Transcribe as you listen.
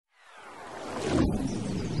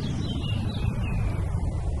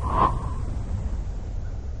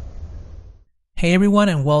Hey everyone,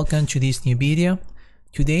 and welcome to this new video.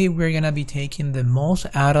 Today we're gonna be taking the most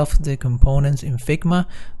out of the components in Figma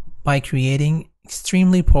by creating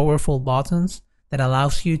extremely powerful buttons that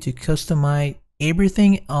allows you to customize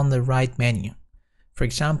everything on the right menu. For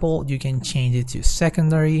example, you can change it to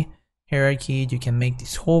secondary, hierarchy, you can make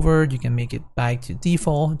this hover, you can make it back to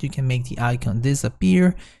default, you can make the icon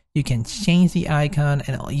disappear, you can change the icon,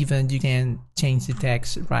 and even you can change the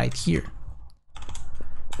text right here.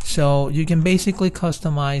 So you can basically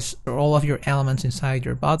customize all of your elements inside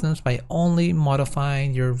your buttons by only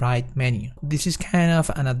modifying your right menu. This is kind of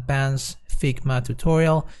an advanced Figma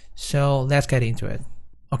tutorial, so let's get into it.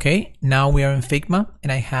 Okay, now we are in Figma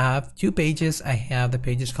and I have two pages. I have the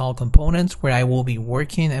pages called components, where I will be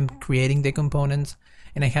working and creating the components,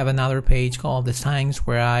 and I have another page called designs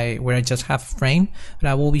where I just have a frame, but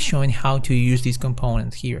I will be showing how to use these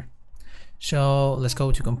components here. So let's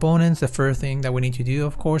go to components. The first thing that we need to do,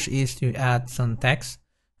 of course, is to add some text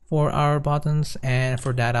for our buttons, and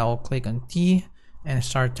for that I'll click on T and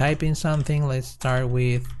start typing something. Let's start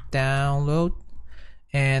with download,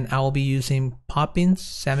 and I will be using Poppins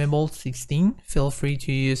Semibold 16. Feel free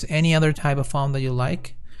to use any other type of font that you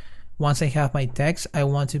like. Once I have my text, I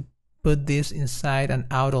want to put this inside an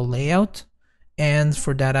auto layout, and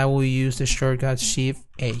for that I will use the shortcut Shift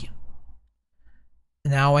A.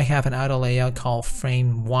 Now I have an auto layout called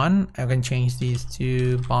frame 1. I can change these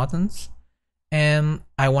to buttons, and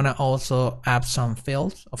I want to also add some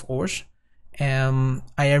fields, of course. I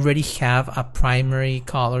already have a primary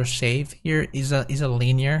color saved. Here is a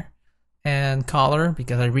linear and color,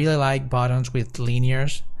 because I really like buttons with linear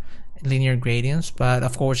gradients, but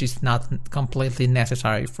of course it's not completely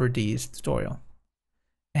necessary for this tutorial.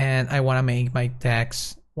 And I want to make my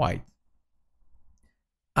text white.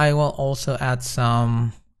 I will also add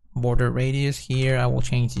some border radius here. I will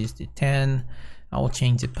change this to 10. I will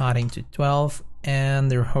change the padding to 12 and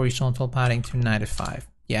the horizontal padding to 95.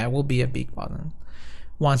 Yeah, it will be a big button.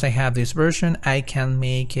 Once I have this version, I can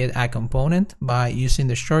make it a component by using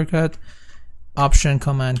the shortcut Option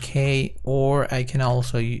Command K, or I can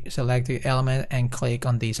also select the element and click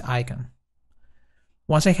on this icon.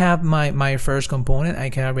 Once I have my first component, I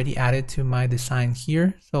can already add it to my design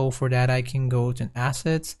here. So for that, I can go to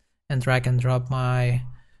assets and drag and drop my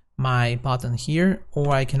button here,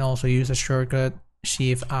 or I can also use a shortcut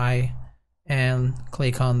Shift I and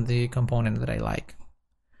click on the component that I like.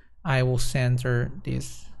 I will center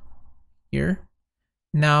this here.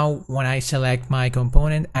 Now, when I select my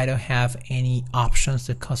component, I don't have any options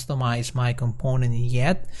to customize my component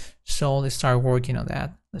yet. So let's start working on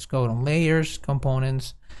that. Let's go to layers,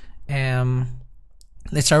 components, and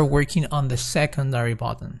let's start working on the secondary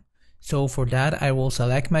button. So for that, I will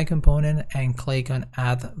select my component and click on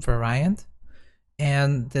add variant,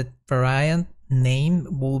 and the variant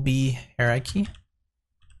name will be hierarchy,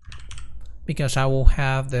 because I will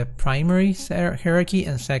have the primary hierarchy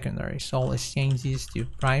and secondary. So let's change this to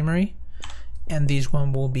primary, and this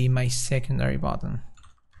one will be my secondary button.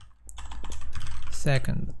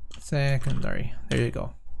 Secondary, there you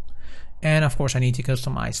go. And of course I need to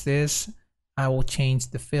customize this. I will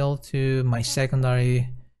change the fill to my secondary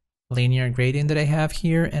linear gradient that I have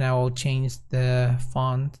here, and I will change the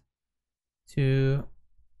font to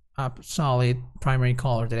a solid primary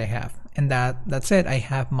color that I have. And that's it. I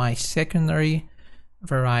have my secondary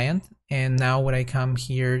variant, and now when I come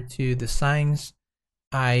here to designs,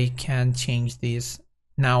 I can change this.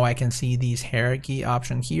 Now I can see this hierarchy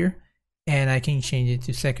option here, and I can change it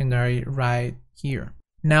to secondary right here.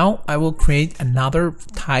 Now I will create another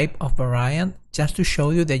type of variant just to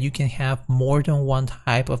show you that you can have more than one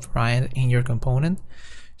type of variant in your component.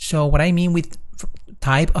 So what I mean with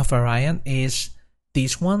type of variant is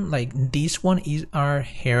this one. Like this one is our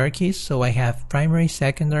hierarchies. So I have primary,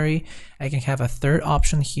 secondary. I can have a third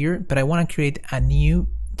option here, but I want to create a new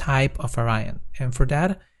type of variant. And for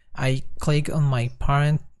that, I click on my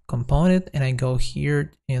parent component and I go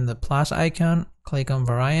here in the plus icon, click on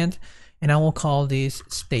variant, and I will call this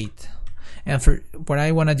state. And for what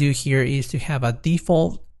I want to do here is to have a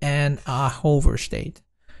default and a hover state.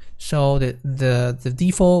 So the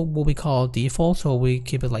default will be called default, so we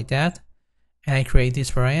keep it like that. And I create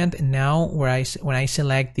this variant, and now when I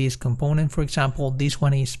select this component, for example, this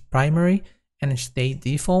one is primary and state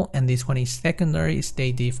default, and this one is secondary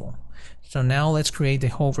state default. So now let's create the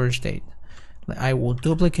hover state. I will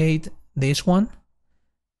duplicate this one,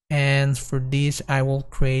 and for this I will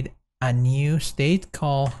create a new state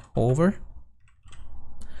called hover,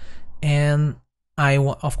 and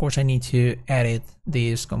of course I need to edit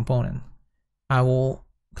this component. I will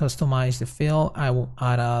customize the fill. I will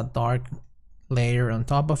add a dark layer on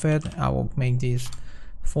top of it. I will make this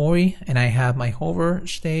 40, and I have my hover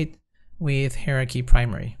state with hierarchy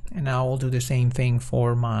primary, and I will do the same thing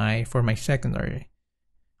for my secondary.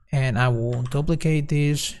 And I will duplicate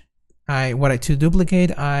this. To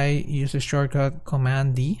duplicate, I use the shortcut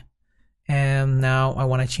Command D, and now I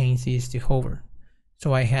want to change this to hover.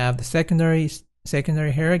 So I have the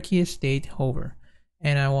secondary hierarchy state hover,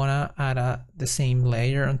 and I want to add the same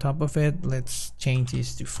layer on top of it. Let's change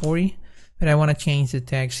this to 40, but I want to change the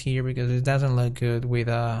text here because it doesn't look good with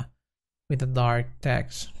a dark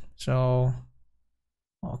text. So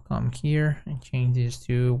I'll come here and change this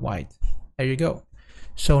to white. There you go.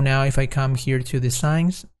 So now if I come here to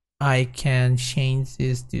designs, I can change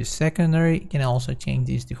this to secondary. I can also change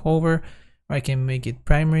this to hover, or I can make it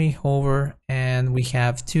primary, hover, and we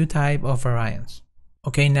have two types of variants.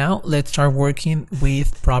 Okay, now let's start working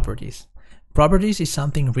with properties. Properties is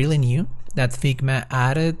something really new that Figma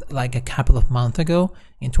added like a couple of months ago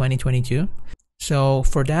in 2022. So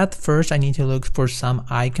for that, first I need to look for some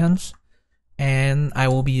icons, and I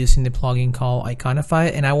will be using the plugin called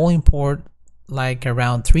Iconify, and I will import like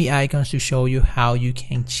around 3 icons to show you how you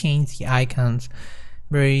can change the icons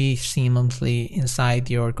very seamlessly inside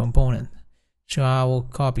your component. So I will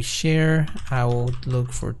copy share, I will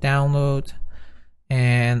look for download,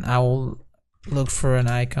 and I will look for an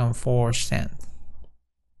icon for send.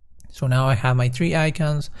 So now I have my 3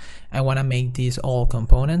 icons. I want to make these all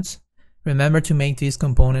components. Remember to make these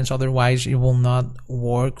components, otherwise it will not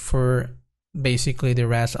work for basically the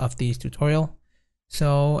rest of this tutorial.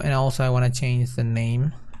 So, and also I want to change the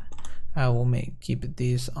name. I will keep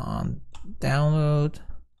this on download,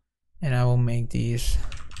 and I will make these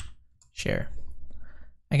share.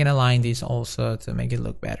 I can align these also to make it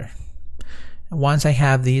look better. Once I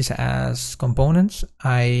have these as components,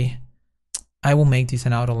 I will make this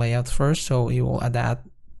an auto layout first, so it will adapt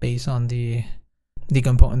based on the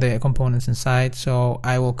components inside. So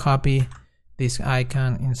I will copy this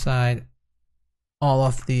icon inside all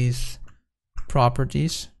of these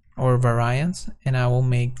properties or variants, and I will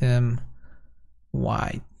make them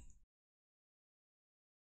white.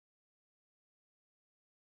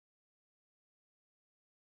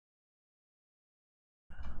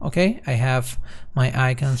 Okay, I have my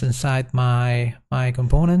icons inside my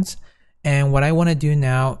components, and what I want to do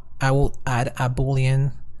now, I will add a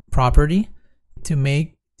Boolean property to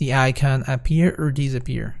make the icon appear or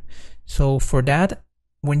disappear. So for that,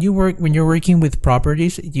 when you're working with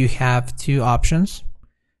properties, you have 2 options.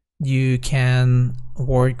 You can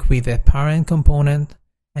work with a parent component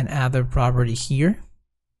and add a property here.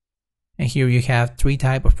 And here you have 3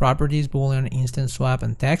 types of properties: Boolean, instance, swap,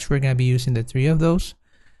 and text. We're going to be using the 3 of those.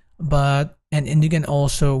 But and you can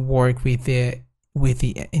also work with the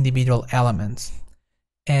individual elements.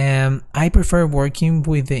 And I prefer working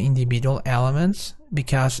with the individual elements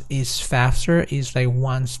because it's faster, it's like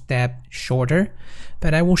 1 step shorter,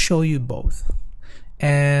 but I will show you both.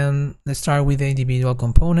 And let's start with the individual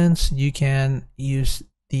components. You can use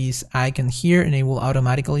this icon here, and it will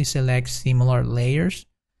automatically select similar layers.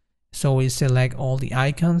 So we select all the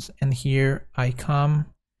icons, and here I come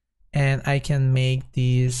and I can make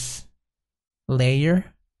this layer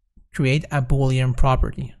create a Boolean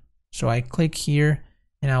property. So I click here,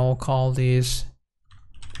 and I will call this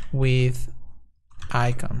with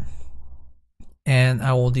icon, and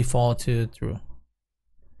I will default to true.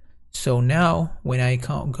 So now when I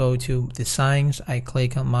go to designs, I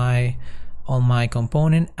click on my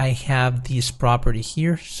component, I have this property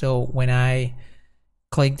here. So when I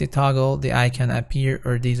click the toggle, the icon appear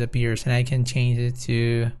or disappears, and I can change it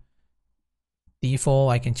to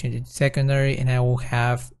default, I can change it to secondary, and I will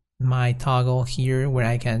have my toggle here where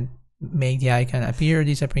I can make the icon appear or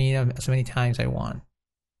disappear as many times I want.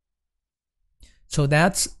 So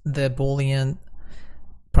that's the Boolean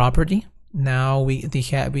property. Now we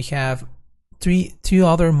have two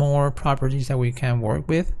other more properties that we can work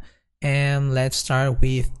with, and let's start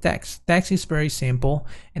with text. Text is very simple,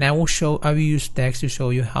 and I will use text to show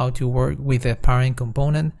you how to work with the parent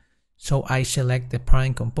component. So I select the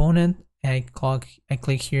parent component, and I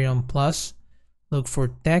click here on plus, look for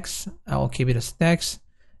text. I will keep it as text,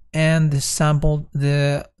 and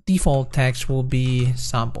the default text will be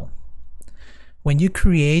sample. When you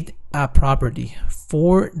create a property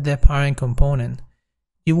for the parent component,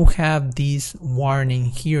 you will have this warning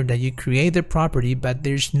here that you create the property, but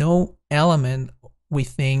there's no element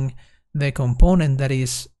within the component that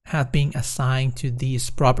has been assigned to this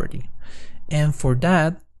property. And for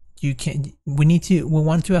that, we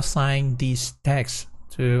want to assign this text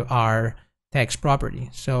to our text property.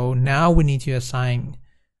 So now we need to assign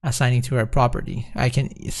it to our property. I can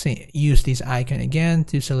use this icon again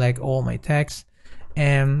to select all my text,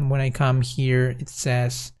 And when I come here, it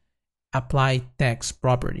says apply text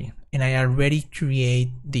property, and I already create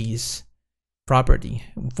this property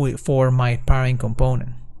for my parent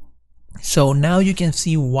component. So now you can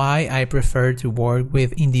see why I prefer to work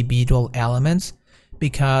with individual elements,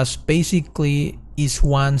 because basically it's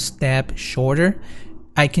one step shorter.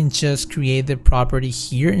 I can just create the property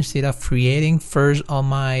here instead of creating first on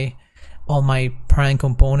my parent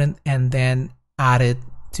component and then add it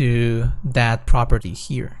to that property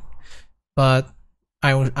here. But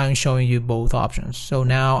I'm showing you both options. So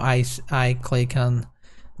now I click on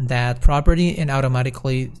that property and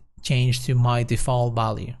automatically change to my default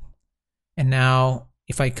value. And now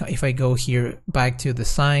if I go here back to the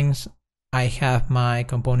signs, I have my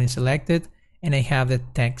component selected and I have the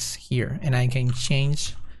text here, and I can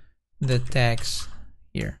change the text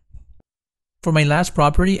here. For my last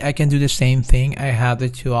property, I can do the same thing. I have the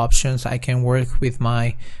two options. I can work with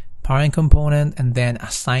my parent component and then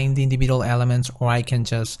assign the individual elements, or I can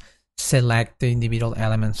just select the individual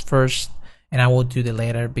elements first, and I will do the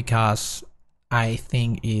latter because I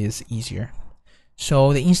think is easier.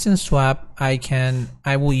 So the instance swap, I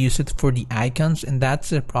will use it for the icons, and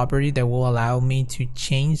that's a property that will allow me to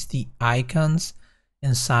change the icons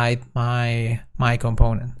inside my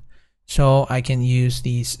component. So I can use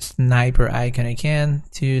this sniper icon again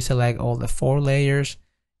to select all the 4 layers.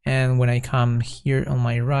 And when I come here on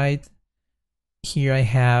my right, here I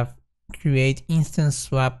have create instance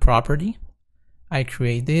swap property. I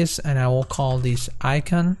create this and I will call this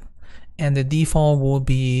icon, and the default will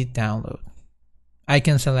be download. I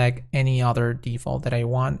can select any other default that I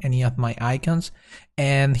want, any of my icons.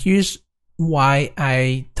 And here's why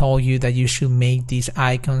I told you that you should make these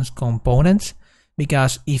icons components,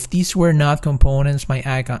 because if these were not components,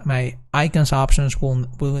 my icons options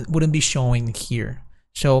wouldn't be showing here.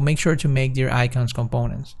 So make sure to make your icons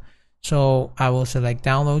components. So I will select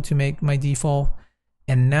download to make my default.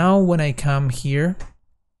 And now when I come here,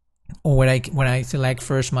 or when I select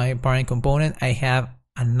first my parent component, I have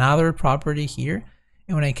another property here.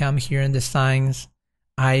 And when I come here in the signs,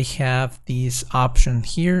 I have this option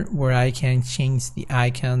here where I can change the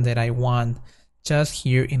icon that I want just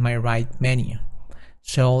here in my right menu.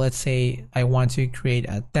 So let's say I want to create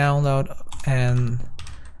a download and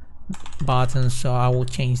button, so I will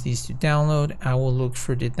change this to download. I will look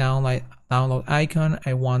for the download icon.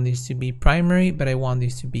 I want this to be primary, but I want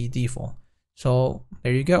this to be default. So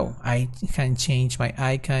there you go. I can change my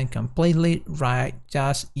icon completely right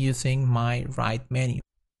just using my right menu.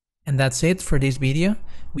 And that's it for this video.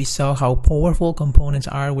 We saw how powerful components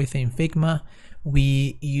are within Figma.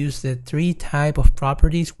 We use the 3 types of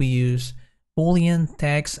properties. We use Boolean,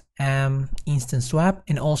 text, and instance swap,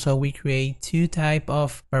 and also we create 2 types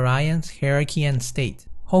of variants, hierarchy and state.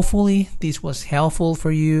 Hopefully this was helpful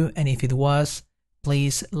for you, and if it was,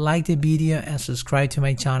 please like the video and subscribe to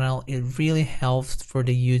my channel. It really helps for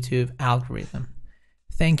the YouTube algorithm.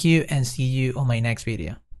 Thank you and see you on my next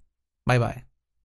video. Bye bye.